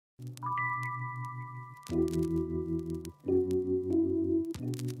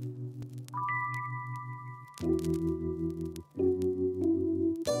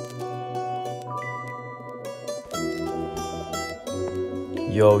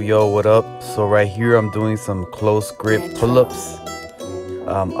Yo, what up? So right here I'm doing some close grip pull-ups,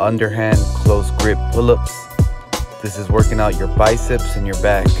 underhand close grip pull-ups. This is working out your biceps and your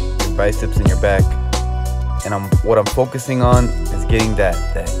back, and what I'm focusing on is getting that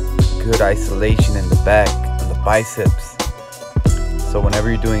good isolation in the back and the biceps. So whenever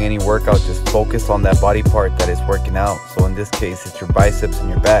you're doing any workout, just focus on that body part that is working out. So in this case, it's your biceps and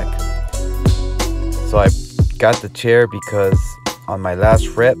your back. So I got the chair because on my last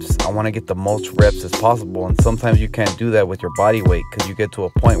reps, I want to get the most reps as possible, and sometimes you can't do that with your body weight because you get to a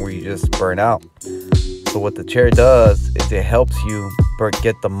point where you just burn out. So what the chair does is it helps you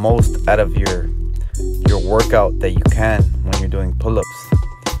get the most out of your workout that you can when you're doing pull-ups.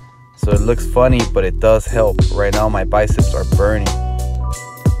 So it looks funny, but it does help. Right now my biceps are burning.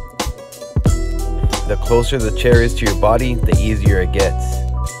 The closer the chair is to your body, the easier it gets.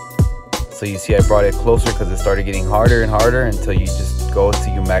 So you see I brought it closer because it started getting harder and harder until you just go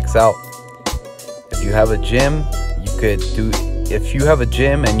till you max out. If you have a gym, you could do, if you have a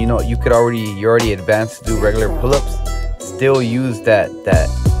gym and you're already advanced to do regular pull-ups, still use that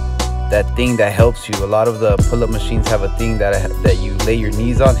thing that helps you. A lot of the pull-up machines have a thing that you lay your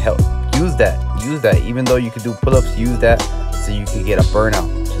knees on. Use that. Even though you could do pull-ups, use that so you can get a burnout.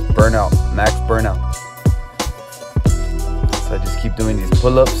 Just burnout, max burnout. So I just keep doing these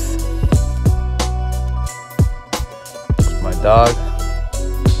pull-ups. My dog.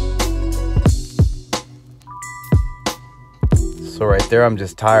 So right there, I'm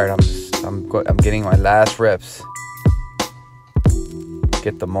just tired. I'm getting my last reps.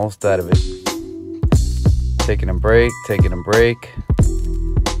 Get the most out of it. Taking a break.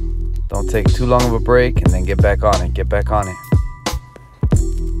 Don't take too long of a break, and then get back on it.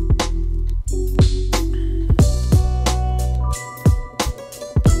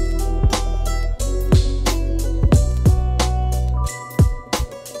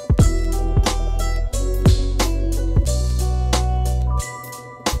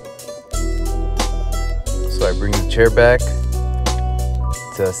 So I bring the chair back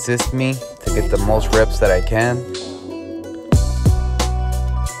to assist me to get the most reps that I can.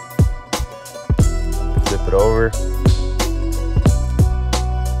 Flip it over.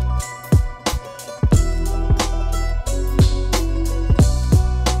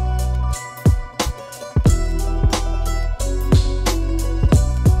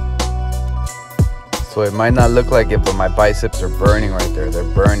 So it might not look like it, but my biceps are burning right there. They're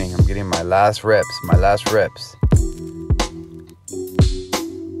burning. I'm getting my last reps.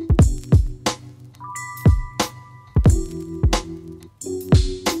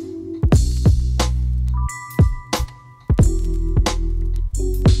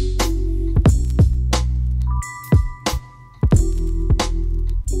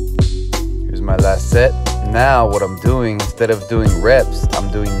 Here's my last set. Now what I'm doing, instead of doing reps,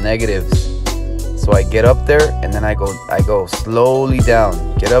 I'm doing negatives. So I get up there and then I go slowly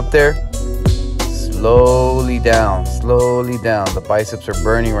down. Get up there, slowly down. The biceps are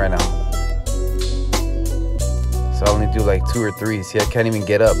burning right now. So I only do like 2 or 3. See, I can't even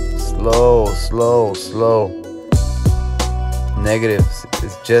get up. Slow. Negatives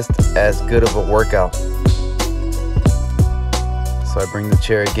is just as good of a workout. So I bring the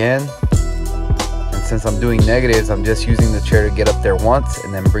chair again. Since I'm doing negatives, I'm just using the chair to get up there once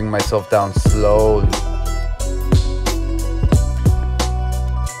and then bring myself down slowly.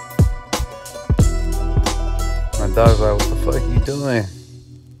 My dog's like, what the fuck are you doing?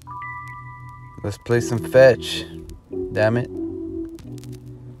 Let's play some fetch. Damn it.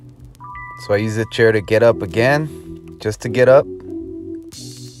 So I use the chair to get up again, just to get up. And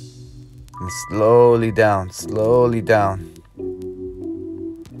slowly down.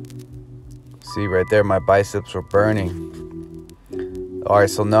 See right there, my biceps were burning. Alright,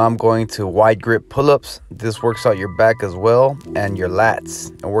 so now I'm going to wide grip pull-ups. This works out your back as well and your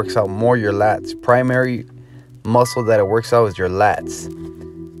lats. It works out more your lats. Primary muscle that it works out is your lats.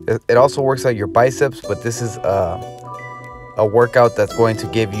 It also works out your biceps, but this is a workout that's going to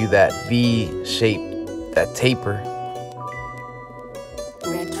give you that V shape, that taper.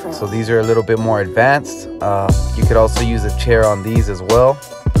 So these are a little bit more advanced. You could also use a chair on these as well.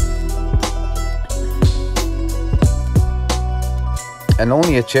 And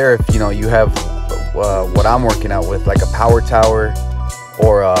only a chair if you have what I'm working out with, like a power tower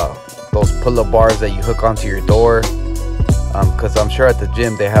or those pull-up bars that you hook onto your door. Because I'm sure at the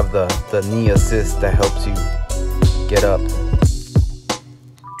gym they have the knee assist that helps you get up.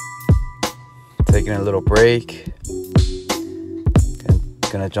 taking a little break.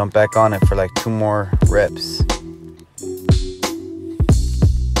 Gonna jump back on it for like 2 more reps.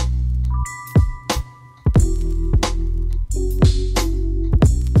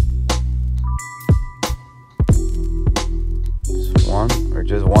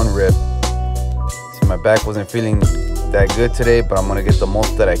 Just one rep. See, my back wasn't feeling that good today, but I'm gonna get the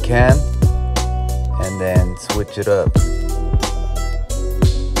most that I can and then switch it up.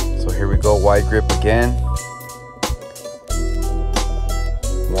 So here we go, wide grip again.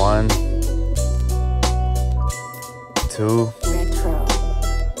 1, 2,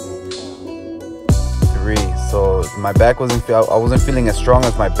 3. So my back I wasn't feeling as strong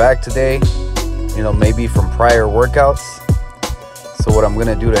as my back today, you know, maybe from prior workouts. So what I'm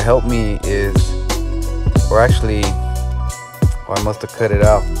gonna do to help me is, I must have cut it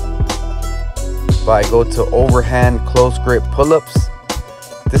out. But I go to overhand close grip pull-ups.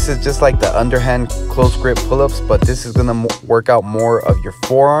 This is just like the underhand close grip pull-ups, but this is gonna work out more of your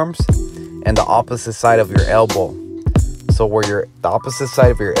forearms and the opposite side of your elbow. So where the opposite side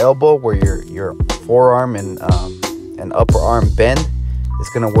of your elbow, where your forearm and upper arm bend, is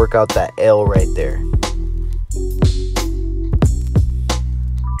gonna work out that L right there.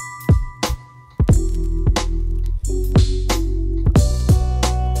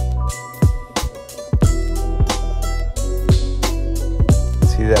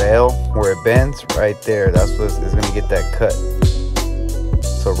 That L where it bends right there, that's what is going to get that cut.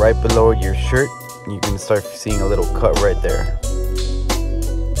 So right below your shirt, you can start seeing a little cut right there.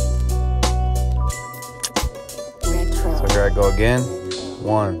 So here I go again.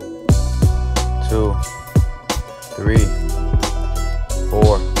 1, 2, 3,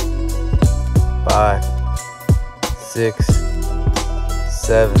 4, 5, 6,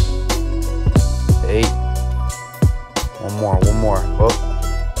 7, 8. One more. Oh.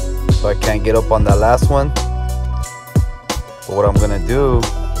 So I can't get up on that last one. But what I'm gonna do,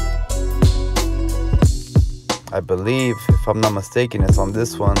 I believe, if I'm not mistaken, it's on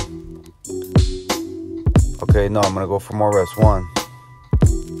this one. Okay, no, I'm gonna go for more reps. 1,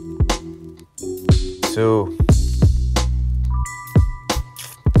 2,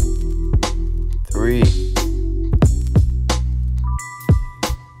 3.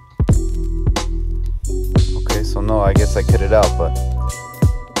 Okay, so no, I guess I cut it out, but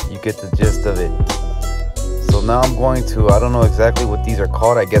you get the gist of it. So now I'm going to, I don't know exactly what these are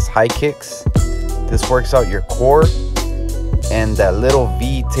called, I guess high kicks. This works out your core and that little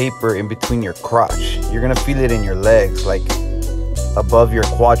V taper in between your crotch. You're gonna feel it in your legs, like above your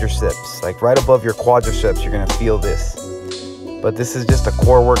quadriceps, like right above your quadriceps, you're gonna feel this. But this is just a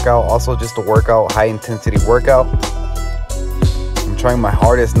core workout, also just a workout, high intensity workout. I'm trying my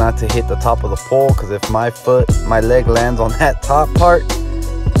hardest not to hit the top of the pole, because if my leg lands on that top part,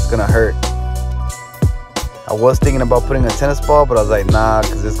 gonna hurt. I was thinking about putting a tennis ball, but I was like, nah,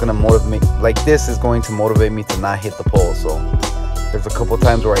 because it's gonna motivate me. Like, this is going to motivate me to not hit the pole. So there's a couple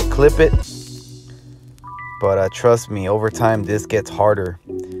times where I clip it, but trust me, over time this gets harder.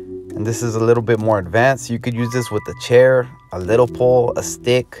 And this is a little bit more advanced. You could use this with a chair, a little pole, a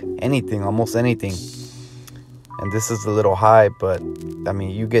stick, anything, almost anything. And this is a little high, but I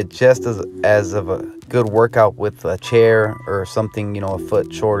mean, you get just as of a good workout with a chair or something, you know, a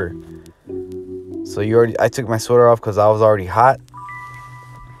foot shorter. So I took my sweater off because I was already hot.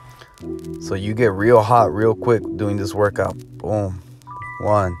 So you get real hot real quick doing this workout. Boom.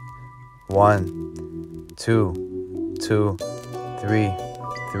 1, 2, 2, 3,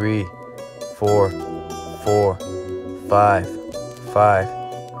 3, 4, 4, 5,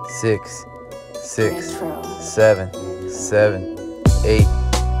 6, 6, 7, 7, 8,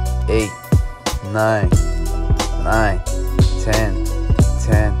 8, 9, 9, 10,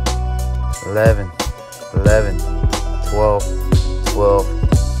 10, 11, 11, 12, 12,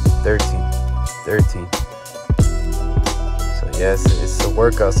 13, 13. So yes, it's a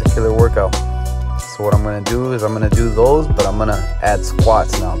workout, it's a killer workout. So what I'm gonna do is I'm gonna do those, but I'm gonna add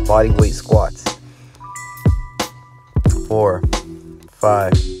squats now, body weight squats. 4,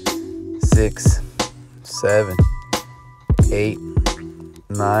 5, 6, 7, 8,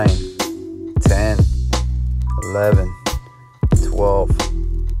 9, 10, 11, 12,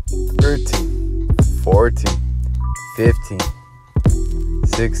 13, 14, 15,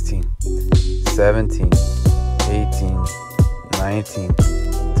 16, 17, 18, 19,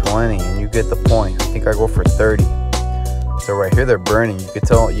 20, and you get the point. I think I go for 30. So right here they're burning.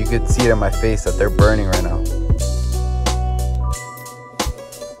 You could see it in my face that they're burning right now.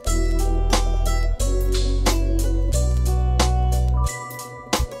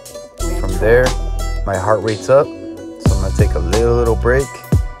 From there, my heart rate's up. So I'm gonna take a little break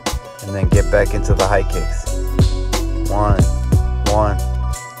and then get back into the high kicks. 1, 1,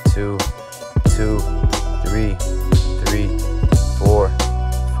 2, 2, 3, 3, 4,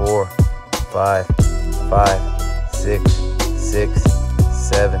 4, 5, 5, 6, 6,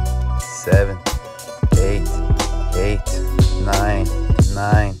 7, 7, 8, 8, 9,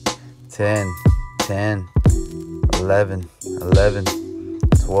 9, 10, 10, 11, 11,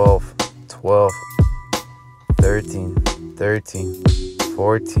 12, 12, 13, 13,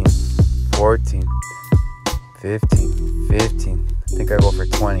 14, 14, 15, 15. I think I go for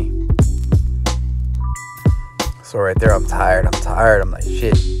 20. So right there, I'm tired. I'm like,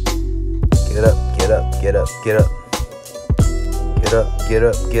 shit. Get up, get up, get up, get up. Get up, get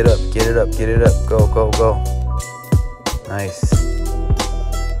up, get up, get it up, get it up. Go, go, go. Nice.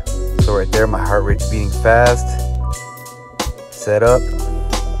 So right there, my heart rate's beating fast. Set up,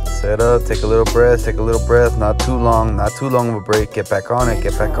 take a little breath, not too long of a break. Get back on it,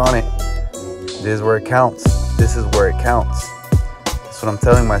 get back on it. This is where it counts. This is where it counts. That's what I'm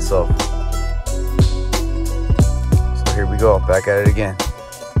telling myself. So here we go, back at it again.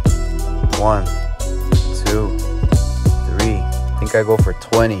 1, 2, 3. I think I go for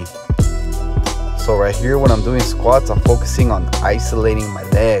 20. So right here, when I'm doing squats, I'm focusing on isolating my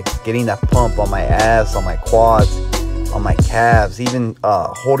legs, getting that pump on my abs, on my quads, on my calves, even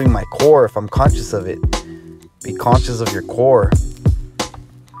holding my core if I'm conscious of it. Be conscious of your core.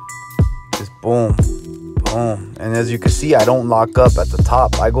 Just boom, boom. And as you can see, I don't lock up at the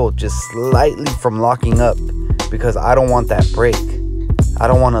top. I go just slightly from locking up because I don't want that break. I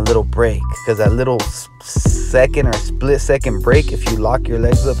don't want a little break, because that little second or split second break, if you lock your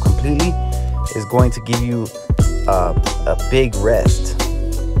legs up completely, is going to give you a big rest.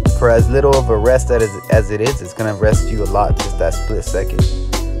 For as little of a rest as it is, it's going to rest you a lot, just that split second.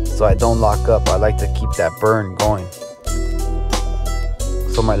 So I don't lock up. I like to keep that burn going.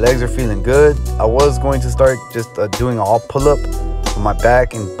 So my legs are feeling good. I was going to start just doing all pull-up, but my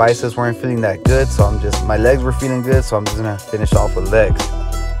back and biceps weren't feeling that good. So my legs were feeling good, so I'm just going to finish off with legs.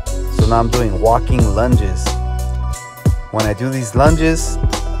 So now I'm doing walking lunges. When I do these lunges,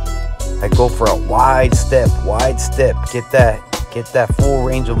 I go for a wide step, get that full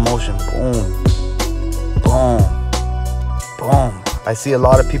range of motion. Boom, boom, boom. I see a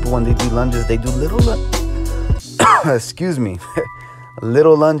lot of people when they do lunges, they do little excuse me,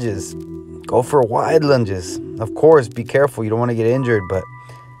 little lunges. Go for wide lunges. Of course, be careful, you don't want to get injured, but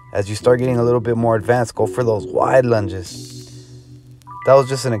as you start getting a little bit more advanced, go for those wide lunges. That was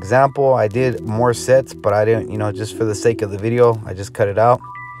just an example. I did more sets, but I didn't, just for the sake of the video, I just cut it out.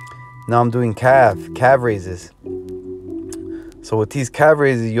 Now I'm doing calf raises. So with these calf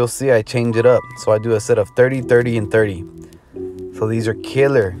raises, you'll see I change it up. So I do a set of 30, 30, and 30. So these are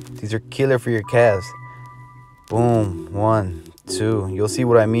killer. These are killer for your calves. Boom, 1, 2. You'll see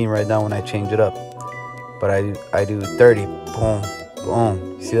what I mean right now when I change it up. But I do 30. Boom,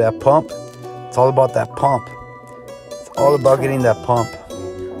 boom. You see that pump? It's all about that pump. It's all about getting that pump.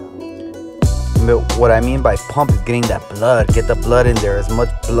 But what I mean by pump is getting that blood. Get the blood in there, as much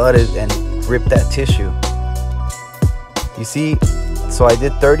blood and rip that tissue. You see, so I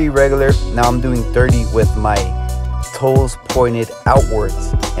did 30 regular. Now I'm doing 30 with my toes pointed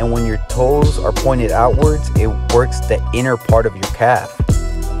outwards. And when your toes are pointed outwards, it works the inner part of your calf.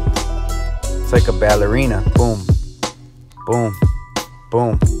 It's like a ballerina. Boom, boom,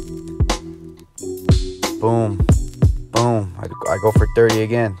 boom, boom, boom. I go for 30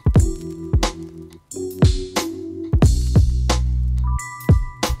 again.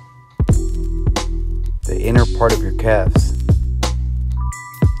 The inner part of your calves.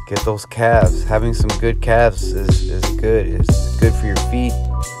 Get those calves. Having some good calves is good. It's good for your feet,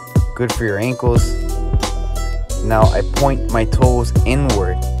 good for your ankles. Now I point my toes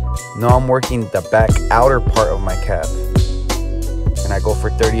inward. Now I'm working the back outer part of my calf. And I go for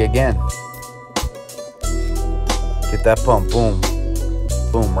 30 again. Get that pump. Boom.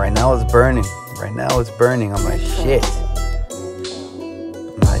 Boom. Right now it's burning. Right now it's burning. I'm like, shit.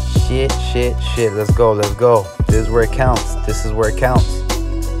 Shit. Let's go. This is where it counts. This is where it counts.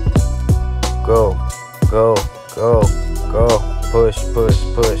 Go. Push.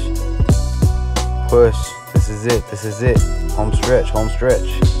 This is it. Home stretch.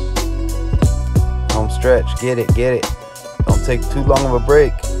 Get it. Don't take too long of a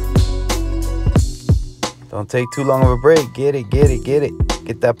break. Get it.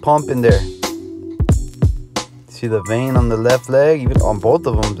 Get that pump in there. See the vein on the left leg, even on both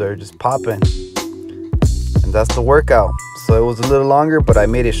of them, they're just popping. And that's the workout. So it was a little longer, but I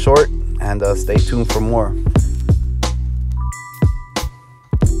made it short, and stay tuned for more.